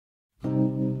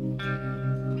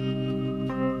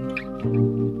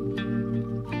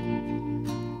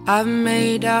I've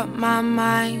made up my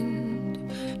mind,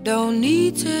 don't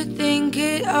need to think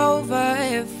it over.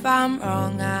 If I'm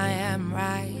wrong, I am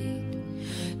right.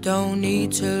 Don't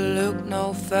need to look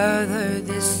no further,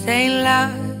 this ain't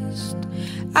lust.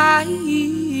 I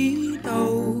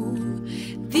know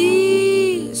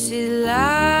this is love,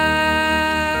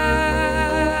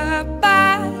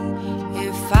 but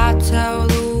if I tell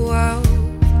the world,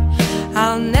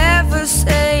 I'll never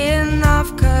say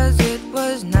enough, 'cause it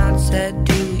was not said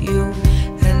to you,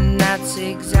 and that's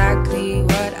exactly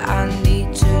what I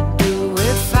need to do.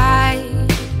 If I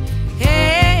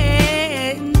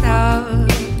end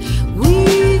up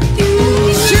with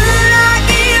you, should I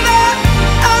give up,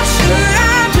 or should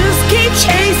I just keep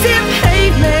chasing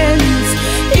pavements,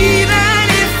 even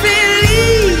if it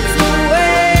leads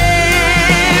nowhere?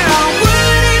 Or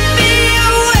would it be a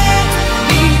waste,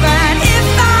 even if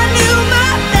I knew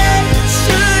my best?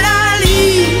 Should I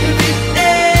leave it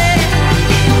there?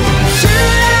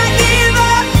 Should I give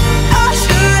up, or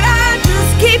should I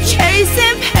just keep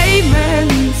chasing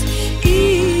pavements,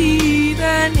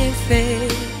 even if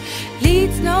it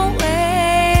leads nowhere?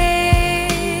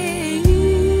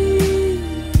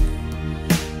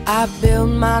 I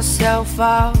build myself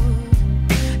up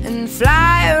and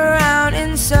fly around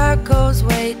in circles,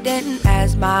 waiting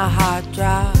as my heart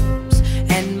drops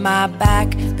and my back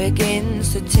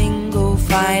begins to tingle.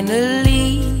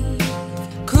 Finally,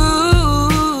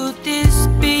 could this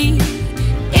be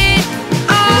it?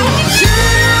 Oh,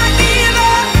 should I give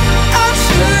up, or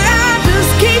should I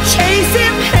just keep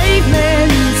chasing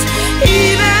pavements,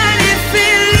 even if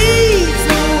it leads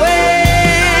nowhere?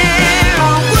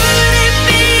 Or would it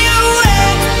be a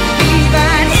waste,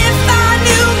 even if I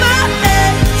knew my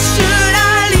best? Should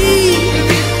I leave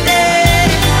it there?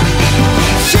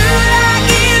 Should I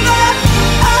give up,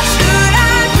 or should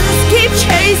I just keep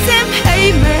chasing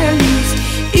pavements,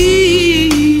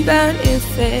 even if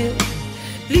it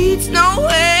leads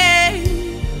nowhere?